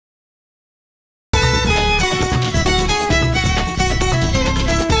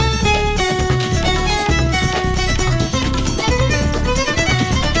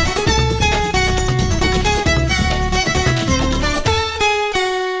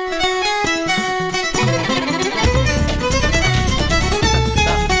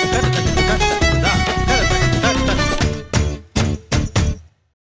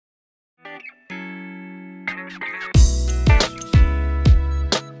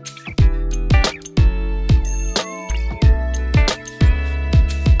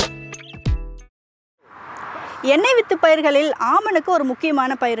எண்ணெய் வித்து பயிர்களில் ஆமணக்கு ஒரு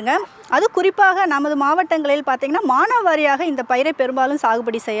முக்கியமான பயிருங்க. அது குறிப்பாக நமது மாவட்டங்களில் பார்த்திங்கன்னா மானாவாரியாக இந்த பயிரை பெரும்பாலும்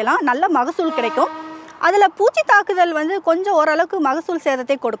சாகுபடி செய்யலாம். நல்ல மகசூல் கிடைக்கும். அதில் பூச்சி தாக்குதல் வந்து கொஞ்சம் ஓரளவுக்கு மகசூல்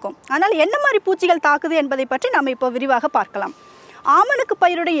சேதத்தை கொடுக்கும். ஆனால் என்ன மாதிரி பூச்சிகள் தாக்குது என்பதை பற்றி நம்ம இப்போ விரிவாக பார்க்கலாம். ஆமணக்கு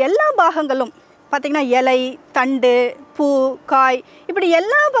பயிருடைய எல்லா பாகங்களும் பார்த்திங்கன்னா இலை, தண்டு, பூ, காய் இப்படி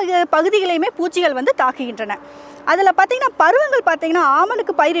எல்லா பகுதிகளையுமே பூச்சிகள் வந்து தாக்குகின்றன. அதில் பார்த்திங்கன்னா பருவங்கள் பார்த்திங்கன்னா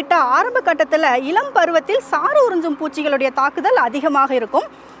ஆமணக்கு பயிரிட்ட ஆரம்ப கட்டத்தில் இளம் பருவத்தில் சாறு உறிஞ்சும் பூச்சிகளுடைய தாக்குதல் அதிகமாக இருக்கும்.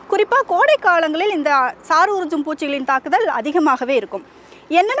 குறிப்பாக கோடை காலங்களில் இந்த சாறு உறிஞ்சும் பூச்சிகளின் தாக்குதல் அதிகமாகவே இருக்கும்.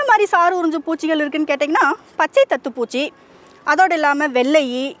 என்னென்ன மாதிரி சாறு உறிஞ்சும் பூச்சிகள் இருக்குதுன்னு கேட்டிங்கன்னா பச்சை தத்துப்பூச்சி, அதோடு இல்லாமல்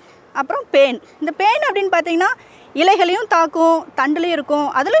வெள்ளையி, அப்புறம் பேன். இந்த பேன் அப்படின்னு பார்த்திங்கன்னா இலைகளையும் தாக்கும், தண்டுலையும் இருக்கும்,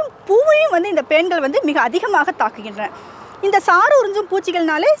 அதுலேயும் பூவையும் வந்து இந்த பேன்கள் வந்து மிக அதிகமாக தாக்குகின்றன. இந்த சாறு உறிஞ்சும்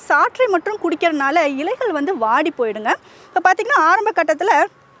பூச்சிகள்னாலே சாற்றை மற்றும் குடிக்கிறதுனால இலைகள் வந்து வாடி போயிடுங்க. இப்போ பார்த்திங்கன்னா ஆரம்ப கட்டத்தில்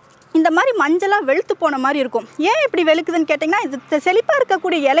இந்த மாதிரி மஞ்சளாக வெளுத்து போன மாதிரி இருக்கும். ஏன் இப்படி வெளுக்குதுன்னு கேட்டிங்கன்னா இது செழிப்பாக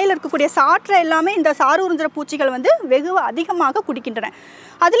இருக்கக்கூடிய இலையில் இருக்கக்கூடிய சாற்றை எல்லாமே இந்த சாறு உறிஞ்சுற பூச்சிகள் வந்து வெகு அதிகமாக குடிக்கின்றன.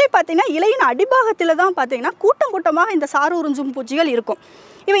 அதிலே பார்த்திங்கன்னா இலையின் அடிபாகத்தில் தான் பார்த்திங்கன்னா கூட்டம் கூட்டமாக இந்த சாறு உறிஞ்சும் பூச்சிகள் இருக்கும்.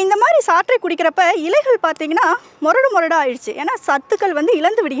 இப்போ இந்த மாதிரி சாற்றை குடிக்கிறப்ப இலைகள் பார்த்திங்கன்னா முரடாக ஆயிடுச்சு. ஏன்னா சத்துக்கள் வந்து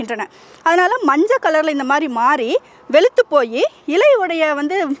இழந்து விடுகின்றன. அதனால் மஞ்சள் கலரில் இந்த மாதிரி மாறி வெளுத்து போய் இலையுடைய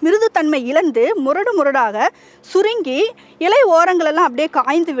வந்து மிருதுத்தன்மை இழந்து முரடாக சுருங்கி இலை ஓரங்களெல்லாம் அப்படியே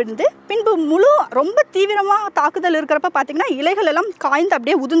காய்ந்து விழுந்து பின்பு ரொம்ப தீவிரமாக தாக்குதல் இருக்கிறப்ப பார்த்திங்கன்னா இலைகள் எல்லாம் காய்ந்து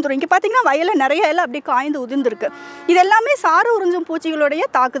அப்படியே உதிர்ந்துடும். இங்கே பார்த்திங்கன்னா வயலில் நிறைய இலை அப்படியே காய்ந்து உதிர்ந்துருக்கு. இது எல்லாமே சாறு உறிஞ்சும் பூச்சிகளுடைய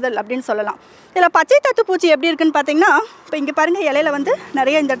தாக்குதல் அப்படின்னு சொல்லலாம். இதில் பச்சை தத்து பூச்சி எப்படி இருக்குன்னு பார்த்திங்கன்னா இப்போ இங்கே பாருங்கள் இலையில் வந்து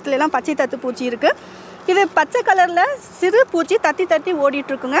நிறைய இந்த இடத்துல எல்லாம் பச்சை தத்து பூச்சி இருக்குது. இது பச்சை கலரில் சிறு பூச்சி தத்தி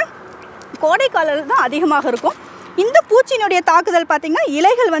ஓடிட்டுருக்குங்க. கோடை காலத்தில் தான் அதிகமாக இருக்கும். இந்த பூச்சியினுடைய தாக்குதல் பார்த்திங்கன்னா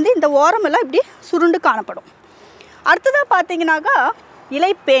இலைகள் வந்து இந்த ஓரமெல்லாம் இப்படி சுருண்டு காணப்படும். அடுத்ததாக பார்த்திங்கனாக்கா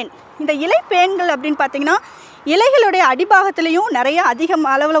இலைப்பேன். இந்த இலைப்பேன்கள் அப்படின்னு பார்த்திங்கன்னா இலைகளுடைய அடிபாகத்துலேயும் நிறைய அதிக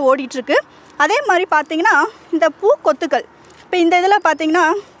அளவில் ஓடிட்டுருக்கு. அதே மாதிரி பார்த்திங்கன்னா இந்த பூக்கொத்துக்கள், இப்போ இந்த இதில் பார்த்திங்கன்னா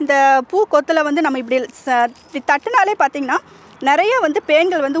இந்த பூக்கொத்தில் வந்து நம்ம இப்படி தட்டுனாலே பார்த்திங்கன்னா நிறைய வந்து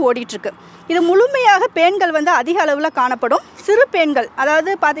பேன்கள் வந்து ஓடிட்டுருக்கு. இது முழுமையாக பேன்கள் வந்து அதிக அளவில் காணப்படும். சிறு பேன்கள்,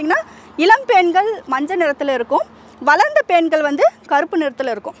 அதாவது பார்த்திங்கன்னா இளம் பேன்கள் மஞ்சள் நிறத்தில் இருக்கும், வளர்ந்த பேன்கள் வந்து கருப்பு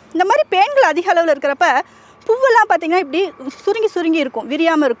நிறத்தில் இருக்கும். இந்த மாதிரி பேன்கள் அதிக அளவில் இருக்கிறப்ப பூவெல்லாம் பார்த்திங்கன்னா இப்படி சுருங்கி இருக்கும்,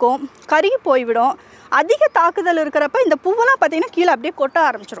 விரியாமல் இருக்கும், கருகி போய்விடும். அதிக தாக்குதல் இருக்கிறப்ப இந்த பூவெல்லாம் பார்த்திங்கன்னா கீழே அப்படியே கொட்ட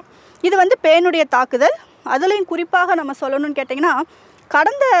ஆரம்பிச்சிடும். இது வந்து பேனுடைய தாக்குதல். அதுலேயும் குறிப்பாக நம்ம சொல்லணும்னு கேட்டிங்கன்னா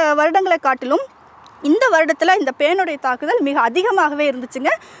கடந்த வருடங்களை காட்டிலும் இந்த வருடத்தில் இந்த பேனுடைய தாக்குதல் மிக அதிகமாகவே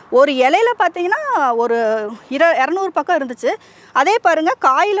இருந்துச்சுங்க. ஒரு இலையில் பார்த்திங்கன்னா ஒரு 200 பக்கம் இருந்துச்சு. அதே பாருங்கள்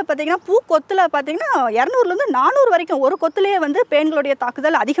காயில் பார்த்திங்கன்னா பூ கொத்தில் பார்த்திங்கன்னா 200லேருந்து 400 வரைக்கும் ஒரு கொத்துலேயே வந்து பேன்களுடைய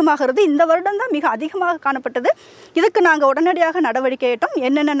தாக்குதல் அதிகமாகிறது. இந்த வருடம் தான் மிக அதிகமாக காணப்பட்டது. இதுக்கு நாங்கள் உடனடியாக நடவடிக்கை எடுத்தோம்.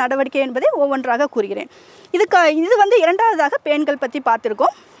 என்னென்ன நடவடிக்கை என்பதை ஒவ்வொன்றாக கூறுகிறேன். இது வந்து இரண்டாவதாக பேன்கள் பற்றி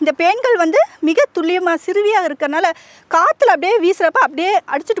பார்த்துருக்கோம். இந்த பேன்கள் வந்து மிக துல்லியமாக சிறுவியாக இருக்கிறனால காற்றுல அப்படியே வீசுகிறப்ப அப்படியே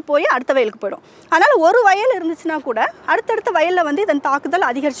அடிச்சுட்டு போய் அடுத்த வயலுக்கு போயிடும். அதனால் ஒரு வயல் இருந்துச்சுன்னா கூட அடுத்தடுத்த வயலில் வந்து இதன் தாக்குதல்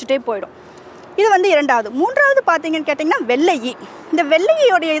அதிகரிச்சுட்டே போயிடும். இது வந்து இரண்டாவது. மூன்றாவது பார்த்தீங்கன்னு கேட்டிங்கன்னா வெள்ளையி. இந்த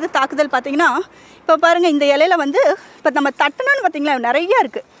வெள்ளையோடைய இது தாக்குதல் பார்த்திங்கன்னா இப்போ பாருங்கள் இந்த இலையில் வந்து இப்போ நம்ம தட்டுனான்னு பார்த்திங்களா நிறையா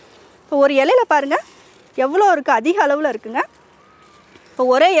இருக்குது. இப்போ ஒரு இலையில் பாருங்கள் எவ்வளோ இருக்குது, அதிக அளவில் இருக்குங்க. இப்போ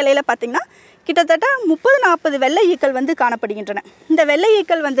ஒரே இலையில் பார்த்திங்கன்னா கிட்டத்தட்ட 30-40 வெள்ளை ஈக்கள் வந்து காணப்படுகின்றன. இந்த வெள்ளை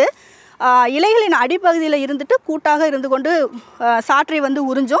ஈக்கள் வந்து இலைகளின் அடிப்பகுதியில் இருந்துட்டு கூட்டாக இருந்து கொண்டு சாற்றை வந்து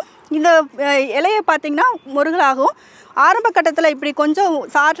உறிஞ்சும். இந்த இலையை பார்த்திங்கன்னா முருகலாகவும் ஆரம்ப கட்டத்தில் இப்படி கொஞ்சம்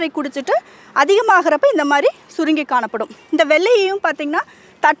சாற்றை குடிச்சிட்டு அதிகமாகிறப்ப இந்த மாதிரி சுருங்கி காணப்படும். இந்த வெள்ளையையும் பார்த்திங்கன்னா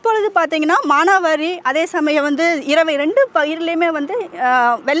தற்பொழுது பார்த்திங்கன்னா மானாவாரி அதே சமயம் வந்து இரவை 2 பயிர்லேயுமே வந்து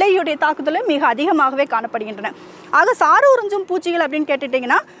வெள்ளையுடைய தாக்குதலும் மிக அதிகமாகவே காணப்படுகின்றன. ஆக சாறு உறிஞ்சும் பூச்சிகள் அப்படின்னு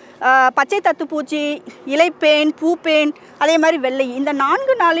கேட்டுட்டிங்கன்னா பச்சை தத்துப்பூச்சி, இலைப்பேன், பூப்பேன், அதே மாதிரி வெள்ளை, இந்த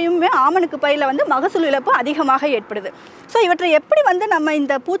 4 நாளையுமே ஆமணக்கு பயிரில் வந்து மகசூல் இழப்பு அதிகமாக ஏற்படுது. ஸோ இவற்றை எப்படி வந்து நம்ம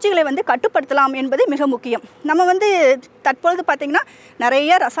இந்த பூச்சிகளை வந்து கட்டுப்படுத்தலாம் என்பது மிக முக்கியம். நம்ம வந்து தற்பொழுது பார்த்திங்கன்னா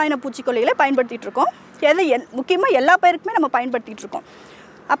நிறைய ரசாயன பூச்சிக்கொல்லிகளை பயன்படுத்திகிட்டு இருக்கோம். முக்கியமாக எல்லா பயிருக்குமே நம்ம பயன்படுத்திகிட்டு இருக்கோம்.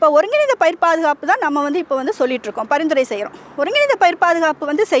 அப்போ ஒருங்கிணைந்த பயிர் பாதுகாப்பு தான் நம்ம வந்து இப்போ வந்து சொல்லிகிட்ருக்கோம், பரிந்துரை செய்கிறோம். ஒருங்கிணைந்த பயிர் பாதுகாப்பு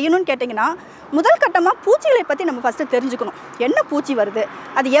வந்து செய்யணும்னு கேட்டிங்கன்னா முதல் கட்டமாக பூச்சிகளை பற்றி நம்ம ஃபஸ்ட்டு தெரிஞ்சுக்கணும். என்ன பூச்சி வருது,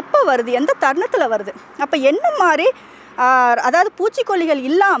 அது எப்போ வருது, எந்த தருணத்தில் வருது, அப்போ என்ன மாதிரி அதாவது பூச்சிக்கொல்லிகள்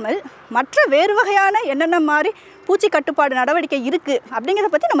இல்லாமல் மற்ற வேறு வகையான என்னென்ன மாதிரி பூச்சி கட்டுப்பாடு நடவடிக்கை இருக்குது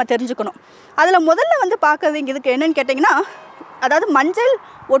அப்படிங்கிறத பற்றி நம்ம தெரிஞ்சுக்கணும். அதில் முதல்ல வந்து பார்க்குறது இதுக்கு என்னென்னு கேட்டிங்கன்னா அதாவது மஞ்சள்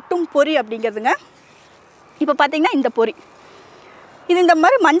ஒட்டும் பொறி அப்படிங்கிறதுங்க. இப்போ பார்த்திங்கன்னா இந்த பொறி இது இந்த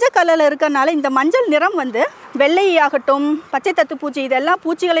மாதிரி மஞ்சள் கலரில் இருக்கிறனால இந்த மஞ்சள் நிறம் வந்து வெள்ளை ஆகட்டும், பச்சை தத்து பூச்சி, இதெல்லாம்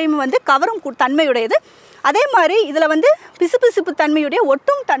பூச்சிகளையும் வந்து கவரும் தன்மையுடையது. அதே மாதிரி இதில் வந்து பிசுபிசுப்பு தன்மையுடைய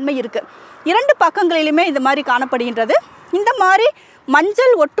ஒட்டும் தன்மை இருக்குது. 2 பக்கங்களிலுமே இந்த மாதிரி காணப்படுகின்றது. இந்த மாதிரி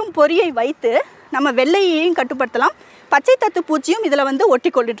மஞ்சள் ஒட்டும் பொறியை வைத்து நம்ம வெள்ளையையும் கட்டுப்படுத்தலாம். பச்சை தத்து பூச்சியும் இதில் வந்து ஒட்டி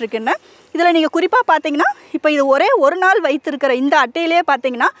கொண்டுட்டு இருக்கின்றன. இதில் நீங்கள் குறிப்பாக பார்த்தீங்கன்னா இப்போ இது ஒரே ஒரு நாள் வைத்திருக்கிற இந்த அட்டையிலே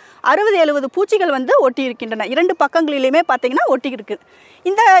பார்த்தீங்கன்னா 60-70 பூச்சிகள் வந்து ஒட்டி இருக்கின்றன. 2 பக்கங்களிலுமே பார்த்தீங்கன்னா ஒட்டி இருக்குது.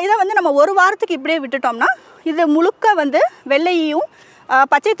 இந்த இதை வந்து நம்ம ஒரு வாரத்துக்கு இப்படியே விட்டுட்டோம்னா இது முழுக்க வந்து வெள்ளையும்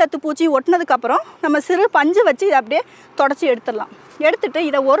பச்சை தத்து பூச்சி ஒட்டினதுக்கப்புறம் நம்ம சிறு பஞ்சு வச்சு இதை அப்படியே தொடச்சி எடுத்துடலாம். எடுத்துட்டு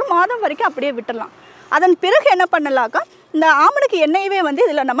இதை 1 மாதம் வரைக்கும் அப்படியே விட்டுடலாம். அதன் பிறகு என்ன பண்ணலாக்கா, இந்த ஆமணக்கு எண்ணெயவே வந்து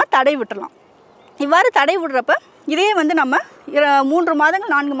இதில் நம்ம தடை விட்டுடலாம். இவ்வாறு தடை விடுறப்ப இதே வந்து நம்ம 3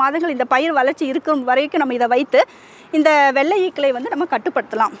 மாதங்கள் 4 மாதங்கள் இந்த பயிர் வளர்ச்சி இருக்கும் வரைக்கும் நம்ம இதை வைத்து இந்த வெள்ளை ஈக்களை வந்து நம்ம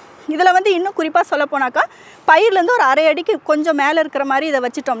கட்டுப்படுத்தலாம். இதில் வந்து இன்னும் குறிப்பாக சொல்ல போனாக்கா பயிர்லேருந்து ஒரு அரை அடிக்கு கொஞ்சம் மேலே இருக்கிற மாதிரி இதை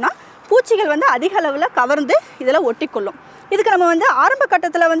வச்சிட்டோம்னா பூச்சிகள் வந்து அதிக அளவில் கவர்ந்து இதில் ஒட்டிக்கொள்ளும். இதுக்கு நம்ம வந்து ஆரம்ப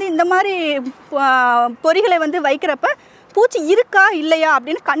கட்டத்தில் வந்து இந்த மாதிரி பொறிகளை வந்து வைக்கிறப்ப பூச்சி இருக்கா இல்லையா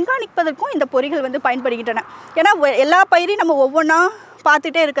அப்படின்னு கண்காணிப்பதற்கும் இந்த பொறிகள் வந்து பயன்படுகின்றன. ஏன்னா எல்லா பயிரையும் நம்ம ஒவ்வொன்றா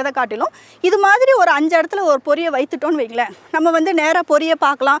பார்த்துட்டே இருக்கிறத காட்டிலும் இது மாதிரி ஒரு 5 இடத்துல ஒரு பொரியை வைத்துட்டோன்னு வைங்களேன், நம்ம வந்து நேராக பொரியை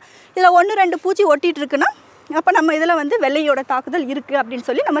பார்க்கலாம். இதில் 1-2 பூச்சி ஒட்டிகிட்டு இருக்குன்னா அப்போ நம்ம இதில் வந்து வெள்ளையோட தாக்குதல் இருக்குது அப்படின்னு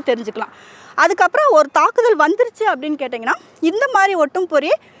சொல்லி நம்ம தெரிஞ்சுக்கலாம். அதுக்கப்புறம் ஒரு தாக்குதல் வந்துருச்சு அப்படின்னு கேட்டிங்கன்னா இந்த மாதிரி ஒட்டும்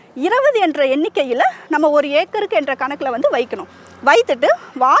பொரியை 20 என்ற எண்ணிக்கையில் நம்ம 1 ஏக்கருக்கு என்ற கணக்கில் வந்து வைக்கணும். வைத்துட்டு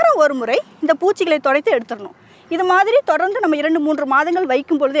வாரம் ஒரு முறை இந்த பூச்சிகளை துடைத்து எடுத்துடணும். இது மாதிரி தொடர்ந்து நம்ம 2-3 மாதங்கள்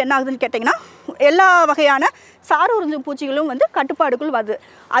வைக்கும் பொழுது என்ன ஆகுதுன்னு கேட்டிங்கன்னா எல்லா வகையான சாறு உறிஞ்சும் பூச்சிகளும் வந்து கட்டுப்பாடுக்குள் வருது.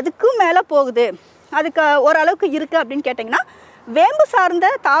 அதுக்கும் மேலே போகுது, அதுக்கு ஓரளவுக்கு இருக்குது அப்படின்னு கேட்டிங்கன்னா வேம்பு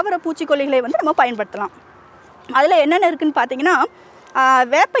சார்ந்த தாவர பூச்சிக்கொல்லிகளை வந்து நம்ம பயன்படுத்தலாம். அதில் என்னென்ன இருக்குதுன்னு பார்த்தீங்கன்னா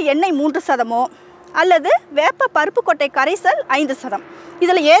வேப்ப எண்ணெய் 3% அல்லது வேப்ப பருப்பு கொட்டை கரைசல் 5%.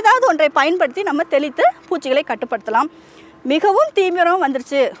 இதில் ஏதாவது ஒன்றை பயன்படுத்தி நம்ம தெளித்து பூச்சிகளை கட்டுப்படுத்தலாம். மிகவும் தீவிரம்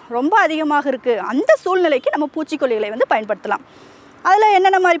வந்துருச்சு, ரொம்ப அதிகமாக இருக்குது, அந்த சூழ்நிலைக்கு நம்ம பூச்சிக்கொல்லிகளை வந்து பயன்படுத்தலாம். அதில்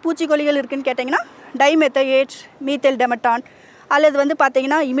என்னென்ன மாதிரி பூச்சிக்கொல்லிகள் இருக்குதுன்னு கேட்டிங்கன்னா டைமெத்தயேட், மீத்தேல் டெமட்டான் அல்லது வந்து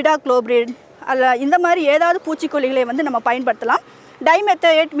பார்த்திங்கன்னா இமிடாக்ளோபிரிட் இந்த மாதிரி ஏதாவது பூச்சிக்கொல்லிகளை வந்து நம்ம பயன்படுத்தலாம்.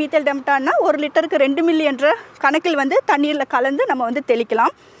 டைமெத்தயேட், மீத்தேல் டெமட்டான்னா 1 லிட்டருக்கு 2 மில்லி என்ற கணக்கில் வந்து தண்ணீரில் கலந்து நம்ம வந்து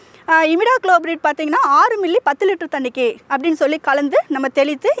தெளிக்கலாம். இமிடாக்ளோபிரிட் பார்த்திங்கன்னா 6 மில்லி 10 லிட்டர் தண்ணிக்கு அப்படின்னு சொல்லி கலந்து நம்ம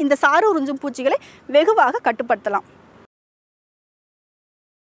தெளித்து இந்த சாறு உறிஞ்சும் பூச்சிகளை வெகுவாக கட்டுப்படுத்தலாம்.